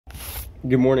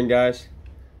Good morning, guys.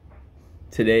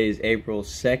 Today is April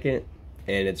 2nd,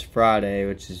 and it's Friday,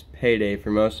 which is payday for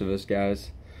most of us,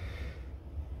 guys.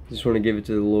 Just want to give it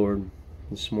to the Lord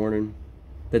this morning.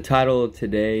 The title of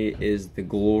today is The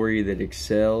Glory That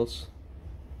Excels.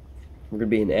 We're going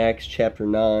to be in Acts chapter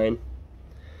 9.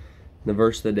 The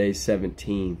verse of the day is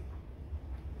 17.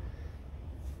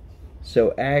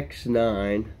 So Acts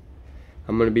 9,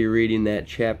 I'm going to be reading that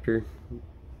chapter,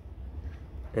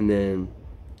 and then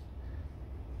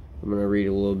I'm going to read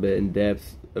a little bit in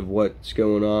depth of what's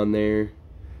going on there,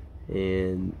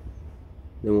 and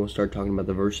then we'll start talking about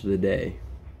the verse of the day.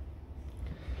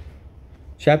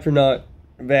 Chapter 9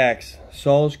 of Acts,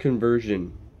 Saul's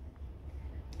conversion.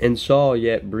 And Saul,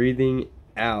 yet breathing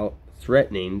out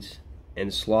threatenings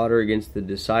and slaughter against the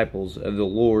disciples of the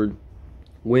Lord,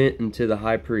 went unto the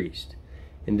high priest,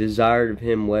 and desired of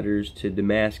him letters to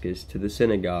Damascus to the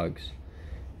synagogues,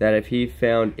 that if he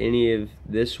found any of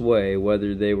this way,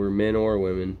 whether they were men or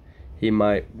women, he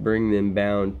might bring them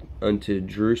bound unto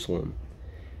Jerusalem.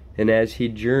 And as he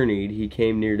journeyed, he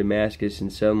came near Damascus,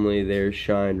 and suddenly there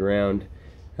shined round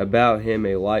about him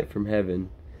a light from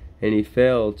heaven. And he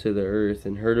fell to the earth,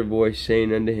 and heard a voice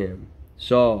saying unto him,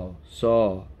 Saul,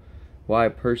 Saul, why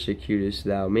persecutest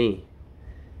thou me?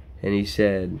 And he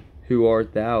said, Who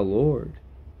art thou, Lord?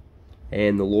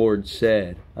 And the Lord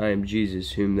said, I am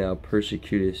Jesus, whom thou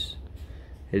persecutest.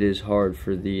 It is hard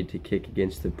for thee to kick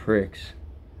against the pricks.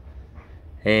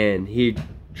 And he,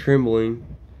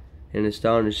 trembling and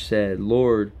astonished, said,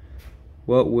 Lord,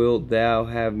 what wilt thou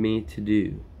have me to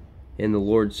do? And the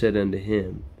Lord said unto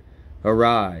him,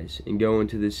 Arise, and go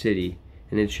into the city,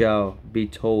 and it shall be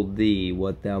told thee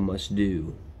what thou must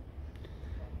do.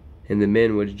 And the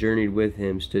men which journeyed with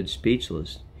him stood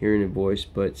speechless, hearing a voice,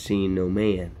 but seeing no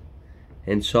man.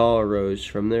 And Saul arose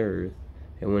from the earth,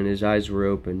 and when his eyes were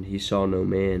opened, he saw no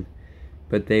man.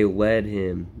 But they led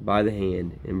him by the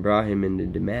hand, and brought him into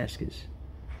Damascus.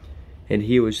 And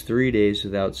he was 3 days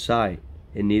without sight,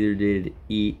 and neither did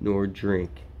eat nor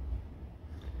drink.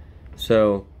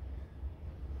 So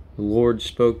the Lord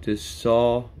spoke to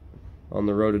Saul on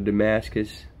the road to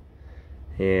Damascus,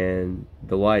 and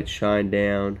the light shined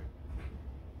down,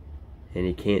 and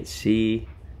he can't see,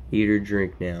 eat, or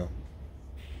drink now.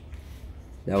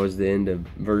 That was the end of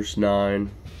verse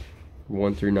 9,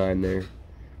 1 through 9 there.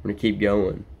 I'm going to keep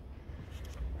going.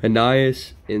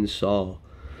 Ananias and Saul.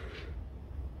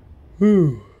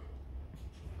 Whew.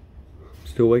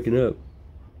 Still waking up.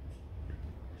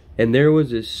 And there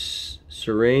was a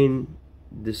Cyrene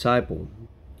disciple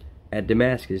at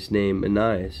Damascus named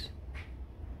Ananias.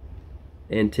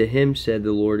 And to him said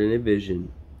the Lord in a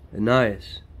vision,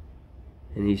 Ananias.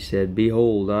 And he said,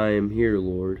 Behold, I am here,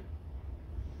 Lord.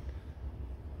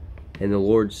 And the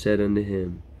Lord said unto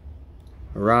him,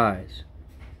 Arise,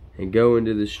 and go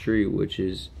into the street which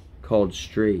is called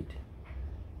Straight,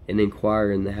 and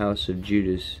inquire in the house of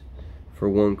Judas for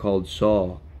one called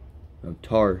Saul of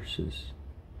Tarsus.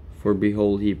 For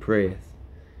behold, he prayeth,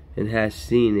 and hath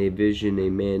seen a vision a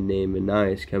man named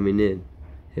Ananias coming in,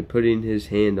 and putting his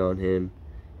hand on him,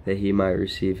 that he might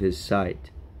receive his sight.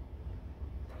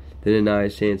 Then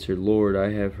Ananias answered, Lord,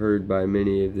 I have heard by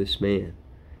many of this man,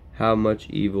 how much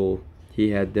evil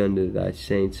he hath done to thy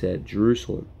saints at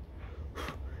Jerusalem.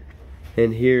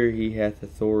 And here he hath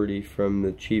authority from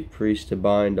the chief priest to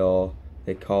bind all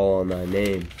that call on thy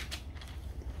name.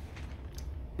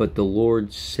 But the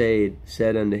Lord said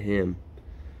unto him,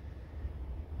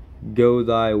 Go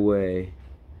thy way,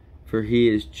 for he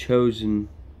is a chosen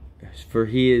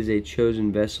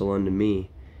vessel unto me,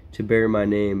 to bear my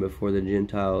name before the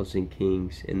Gentiles and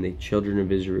kings and the children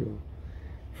of Israel.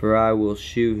 For I will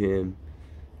shew him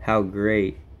how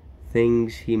great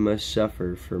things he must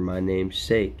suffer for my name's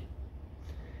sake.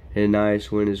 And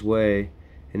Ananias went his way,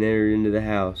 and entered into the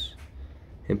house,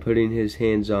 and putting his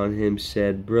hands on him,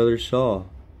 said, Brother Saul,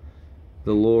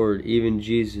 the Lord, even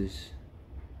Jesus,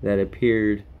 that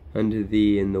appeared unto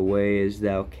thee in the way as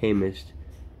thou camest,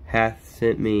 hath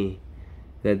sent me,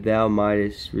 that thou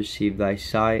mightest receive thy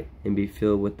sight, and be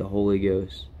filled with the Holy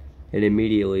Ghost. And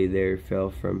immediately there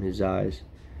fell from his eyes,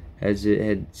 as it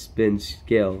had been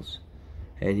scales,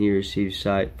 and he received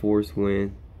sight forthwith,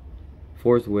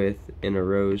 and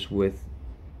arose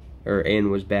and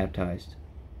was baptized.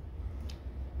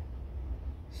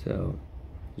 So,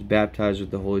 he was baptized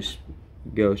with the Holy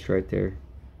Ghost right there.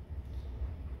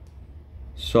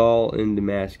 Saul in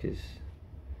Damascus.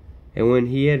 And when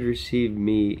he had received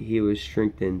meat, he was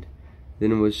strengthened.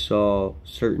 Then was Saul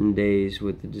certain days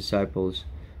with the disciples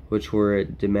which were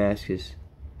at Damascus.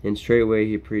 And straightway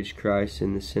he preached Christ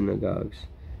in the synagogues,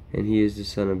 and he is the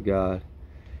Son of God.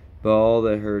 But all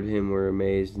that heard him were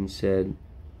amazed, and said,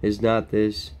 Is not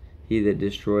this he that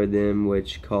destroyed them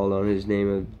which called on his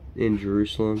name in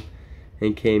Jerusalem,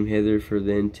 and came hither for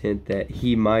the intent that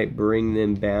he might bring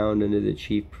them bound unto the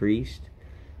chief priest?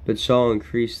 But Saul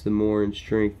increased the more in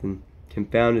strength, and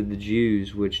confounded the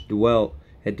Jews which dwelt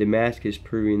at Damascus,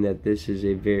 proving that this is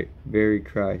a very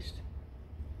Christ.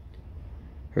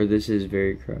 Or this is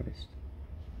very Christ.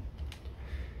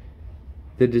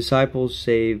 The disciples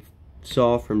saved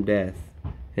Saul from death.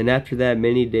 And after that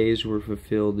many days were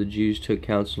fulfilled, the Jews took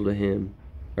counsel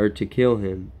to kill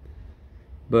him.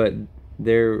 But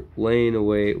their laying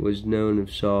await was known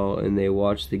of Saul, and they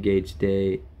watched the gates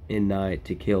day and night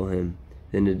to kill him.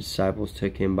 Then the disciples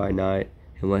took him by night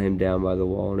and let him down by the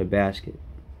wall in a basket.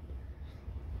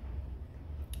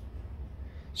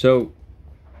 So,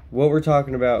 what we're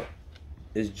talking about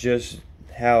is just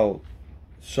how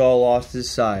Saul lost his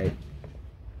sight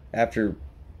after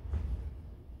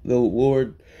the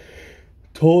Lord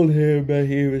told him that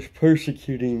he was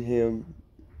persecuting him.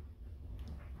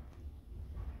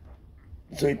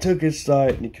 So he took his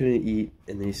sight and he couldn't eat,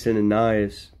 and then he sent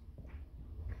Ananias.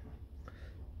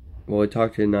 Well, he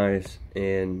talked to Ananias,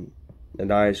 and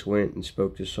Ananias went and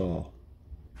spoke to Saul,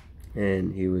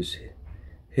 and he was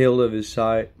healed of his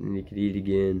sight, and he could eat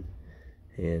again,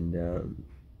 and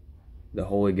the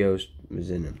Holy Ghost was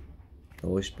in him, the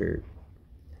Holy Spirit.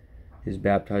 He was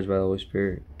baptized by the Holy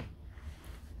Spirit.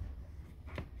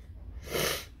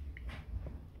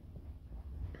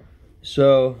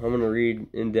 So, I'm going to read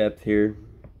in depth here.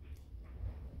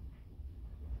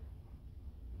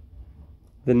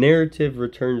 The narrative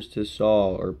returns to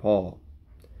Saul, or Paul.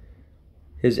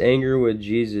 His anger with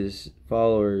Jesus'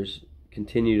 followers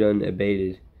continued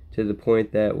unabated, to the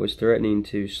point that was threatening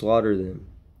to slaughter them.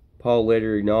 Paul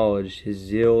later acknowledged his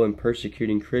zeal in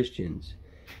persecuting Christians,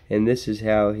 and this is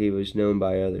how he was known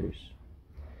by others.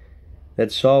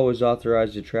 That Saul was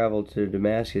authorized to travel to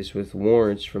Damascus with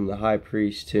warrants from the high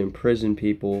priest to imprison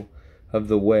people of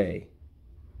the way,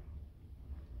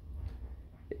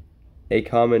 a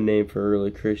common name for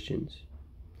early Christians,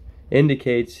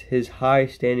 indicates his high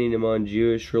standing among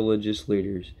Jewish religious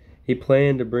leaders. He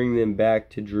planned to bring them back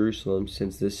to Jerusalem,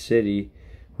 since this city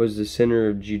was the center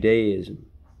of Judaism.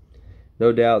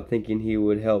 No doubt thinking he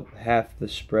would help half the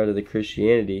spread of the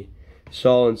Christianity,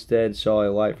 Saul instead saw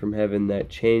a light from heaven that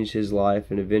changed his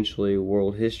life and eventually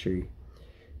world history.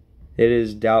 It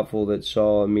is doubtful that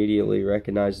Saul immediately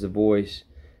recognized the voice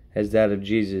as that of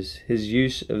Jesus. His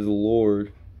use of the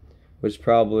Lord was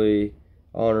probably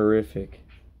honorific,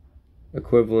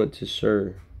 equivalent to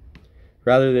Sir,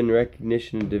 rather than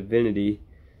recognition of divinity.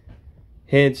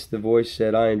 Hence, the voice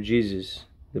said, "I am Jesus."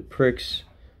 The pricks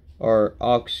are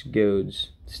ox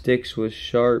goads, sticks with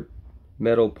sharp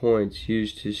metal points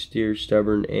used to steer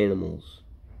stubborn animals,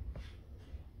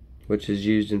 which is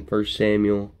used in 1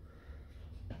 Samuel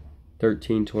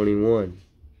 13:21.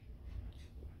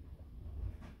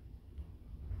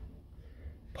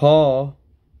 Paul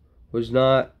was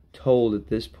not told at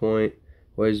this point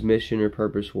what his mission or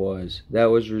purpose was.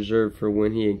 That was reserved for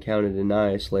when he encountered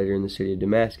Ananias later in the city of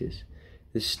Damascus.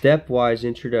 The stepwise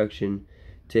introduction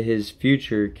to his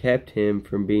future kept him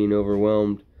from being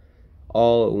overwhelmed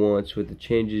all at once with the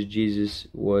changes Jesus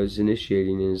was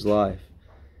initiating in his life,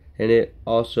 and it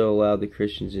also allowed the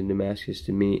Christians in Damascus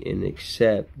to meet and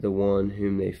accept the one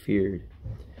whom they feared.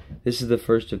 This is the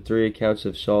first of 3 accounts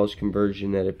of Saul's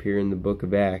conversion that appear in the book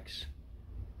of Acts.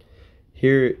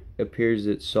 Here it appears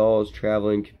that Saul's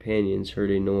traveling companions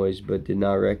heard a noise but did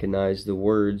not recognize the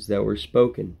words that were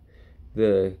spoken.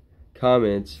 The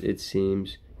comments, it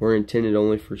seems, were intended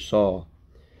only for Saul.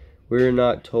 We are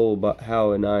not told about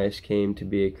how Ananias came to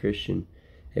be a Christian.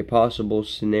 A possible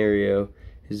scenario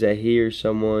is that he or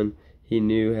someone he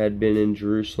knew had been in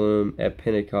Jerusalem at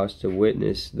Pentecost to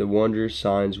witness the wondrous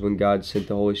signs when God sent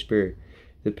the Holy Spirit.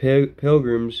 The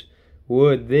pilgrims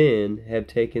would then have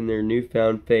taken their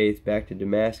newfound faith back to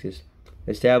Damascus,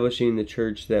 establishing the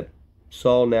church that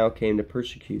Saul now came to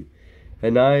persecute.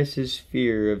 Ananias'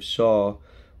 fear of Saul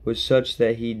was such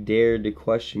that he dared to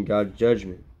question God's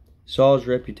judgment. Saul's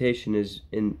reputation as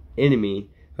an enemy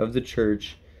of the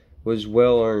church was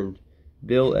well earned,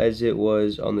 built as it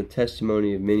was on the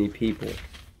testimony of many people.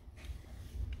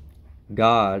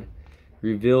 God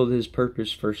revealed his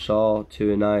purpose for Saul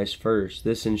to Ananias first.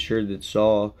 This ensured that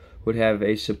Saul would have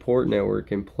a support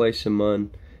network in place among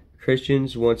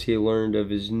Christians once he learned of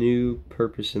his new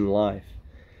purpose in life.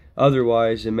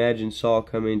 Otherwise, imagine Saul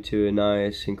coming to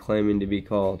Ananias and claiming to be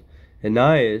called.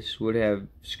 Ananias would have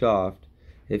scoffed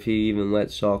if he even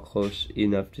let Saul close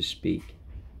enough to speak.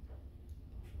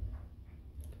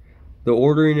 The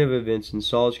ordering of events in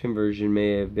Saul's conversion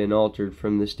may have been altered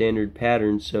from the standard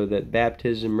pattern so that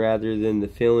baptism rather than the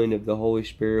filling of the Holy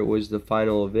Spirit was the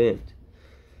final event.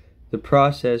 The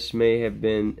process may have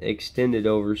been extended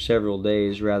over several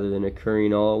days rather than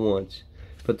occurring all at once,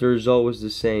 but the result was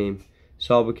the same.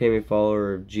 Saul became a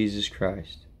follower of Jesus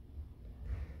Christ.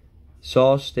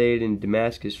 Saul stayed in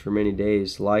Damascus for many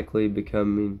days, likely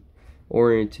becoming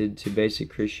oriented to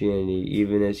basic Christianity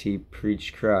even as he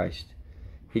preached Christ.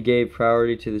 He gave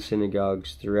priority to the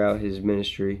synagogues throughout his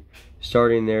ministry,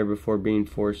 starting there before being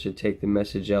forced to take the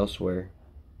message elsewhere.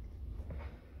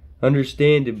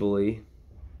 Understandably,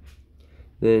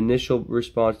 the initial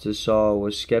response to Saul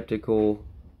was skeptical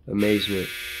amazement,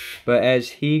 but as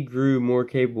he grew more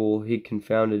capable, he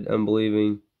confounded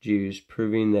unbelieving Jews,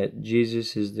 proving that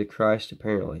Jesus is the Christ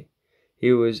apparently.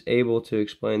 He was able to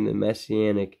explain the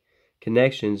messianic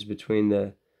connections between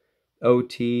the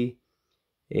OT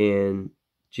and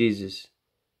Jesus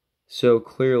so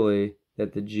clearly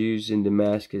that the Jews in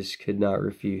Damascus could not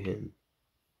refute him.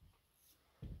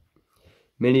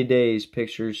 Many days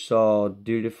pictures Saul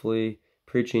dutifully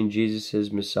preaching Jesus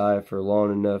as Messiah for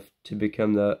long enough to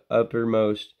become the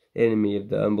uppermost enemy of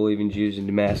the unbelieving Jews in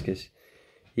Damascus.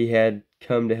 He had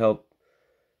come to help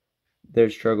their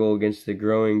struggle against the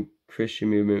growing Christian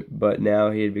movement, but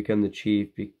now he had become the chief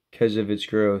because of its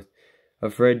growth.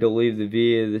 Afraid to leave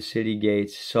via the city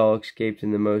gates, Saul escaped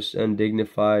in the most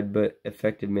undignified but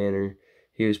effective manner.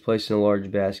 He was placed in a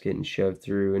large basket and shoved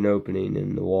through an opening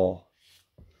in the wall.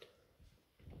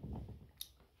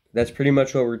 That's pretty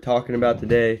much what we're talking about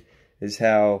today, is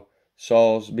how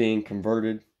Saul's being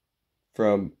converted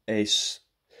from a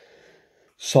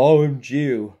solemn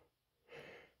Jew,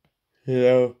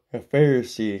 a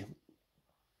Pharisee,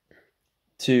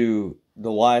 to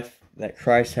the life that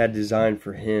Christ had designed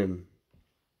for him.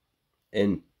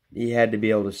 And he had to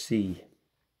be able to see.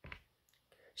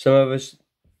 Some of us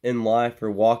in life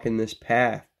are walking this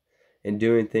path and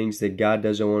doing things that God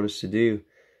doesn't want us to do.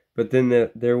 But then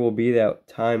there will be that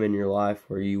time in your life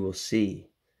where you will see.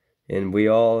 And we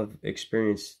all have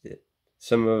experienced it.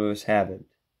 Some of us haven't.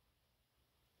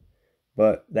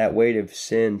 But that weight of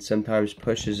sin sometimes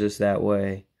pushes us that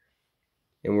way.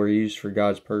 And we're used for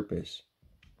God's purpose.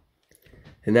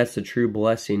 And that's the true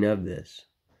blessing of this.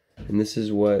 And this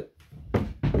is what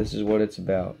it's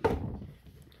about.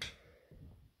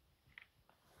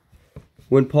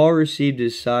 When Paul received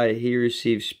his sight, he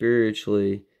received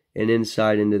spiritually an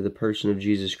insight into the person of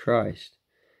Jesus Christ.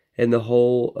 And the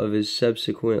whole of his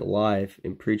subsequent life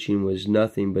in preaching was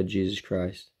nothing but Jesus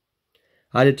Christ.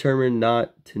 I determined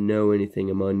not to know anything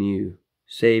among you,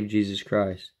 save Jesus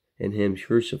Christ and him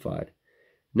crucified.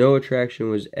 No attraction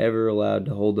was ever allowed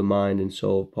to hold the mind and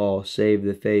soul of Paul, save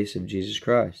the face of Jesus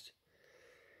Christ.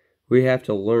 We have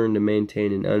to learn to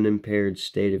maintain an unimpaired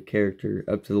state of character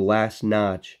up to the last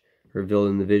notch revealed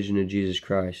in the vision of Jesus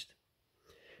Christ.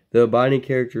 The abiding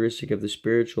characteristic of the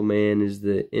spiritual man is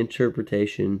the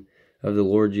interpretation of the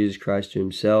Lord Jesus Christ to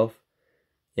himself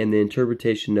and the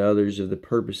interpretation to others of the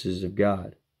purposes of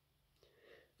God.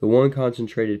 The one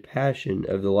concentrated passion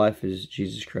of the life is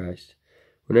Jesus Christ.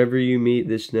 Whenever you meet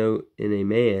this note in a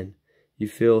man, you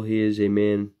feel he is a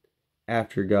man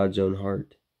after God's own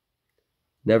heart.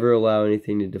 Never allow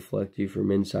anything to deflect you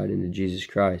from insight into Jesus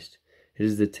Christ. It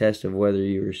is the test of whether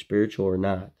you are spiritual or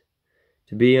not.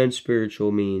 To be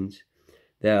unspiritual means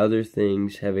that other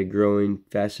things have a growing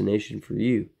fascination for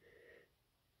you.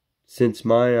 Since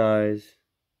my eyes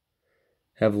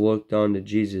have looked on to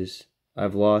Jesus,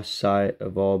 I've lost sight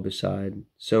of all beside,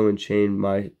 so enchained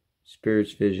my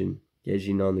spirit's vision,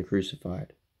 gazing on the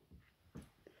crucified.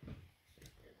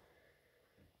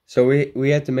 So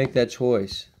we have to make that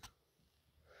choice.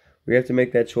 We have to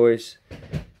make that choice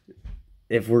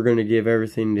if we're going to give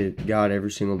everything to God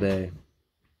every single day.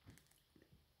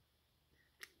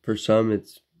 For some,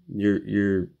 it's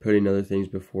you're putting other things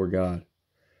before God,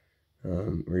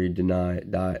 or you deny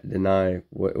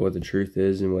what the truth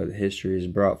is and what history has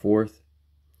brought forth,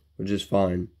 which is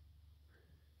fine.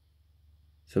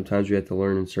 Sometimes we have to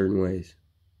learn in certain ways.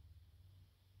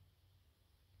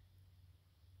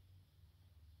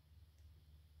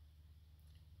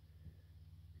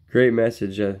 Great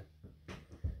message.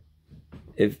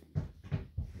 If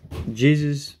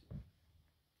Jesus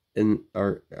and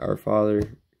our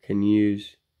Father can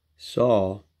use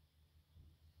Saul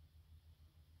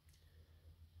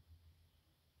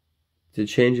to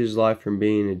change his life from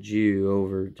being a Jew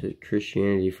over to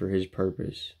Christianity for his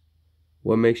purpose,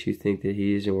 what makes you think that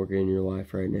he isn't working in your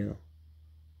life right now?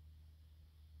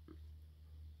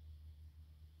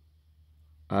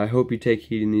 I hope you take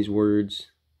heed in these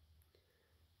words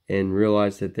and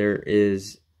realize that there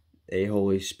is a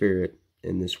Holy Spirit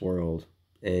in this world,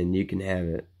 and you can have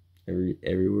it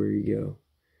everywhere you go.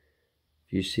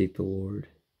 If you seek the Lord,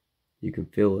 you can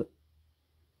feel it.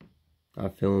 I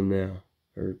feel Him now,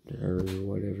 or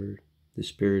whatever the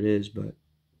Spirit is, but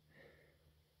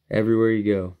everywhere you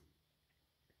go.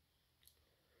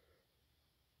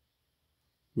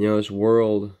 You know, this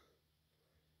world,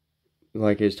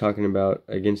 like it's talking about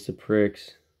against the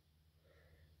pricks,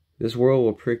 this world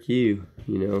will prick you,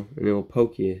 you know, and it will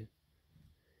poke you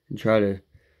and try to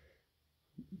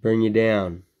bring you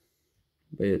down.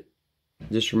 But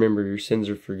just remember, your sins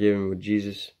are forgiven with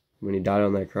Jesus when He died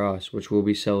on that cross, which we'll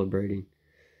be celebrating,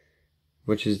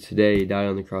 which is today. He died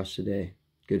on the cross today,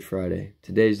 Good Friday.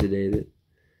 Today's the day that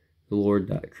the Lord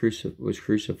was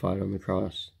crucified on the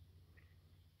cross.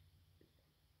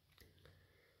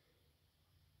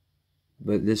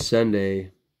 But this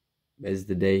Sunday is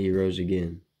the day He rose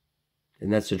again.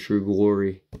 And that's a true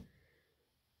glory.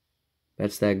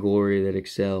 That's that glory that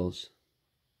excels.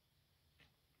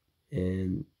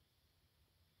 And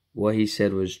what He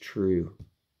said was true.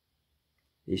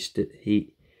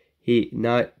 He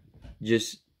not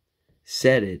just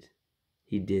said it,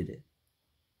 He did it.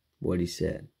 What He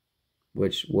said.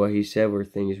 What He said were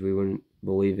things we wouldn't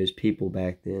believe as people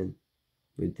back then.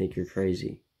 We'd think you're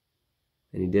crazy.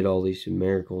 And He did all these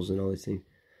miracles and all these things.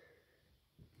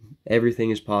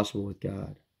 Everything is possible with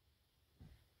God.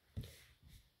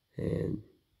 And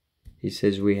He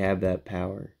says we have that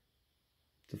power.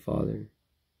 The Father.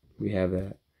 We have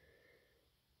that.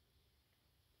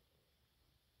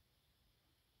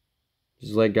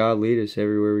 Just let God lead us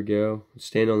everywhere we go.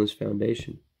 Stand on this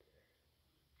foundation.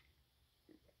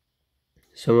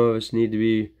 Some of us need to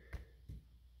be,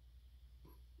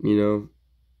 you know,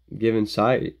 given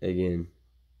sight again,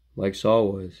 like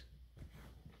Saul was.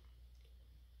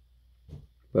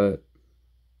 But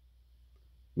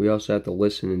we also have to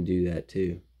listen and do that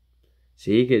too.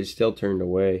 See, he could have still turned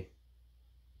away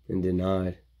and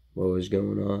denied what was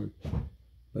going on.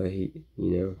 But he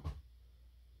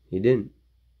didn't.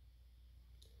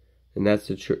 And that's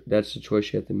the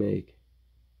choice you have to make.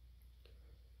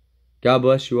 God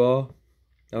bless you all.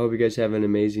 I hope you guys have an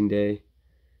amazing day.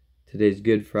 Today's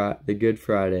the Good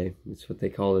Friday. That's what they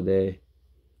call the day.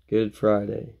 Good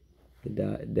Friday. The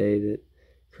day that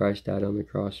Christ died on the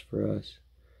cross for us.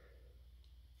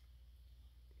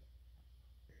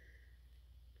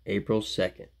 April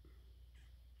 2nd,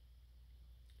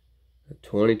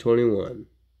 2021.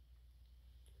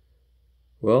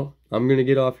 Well, I'm going to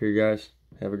get off here, guys.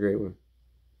 Have a great one.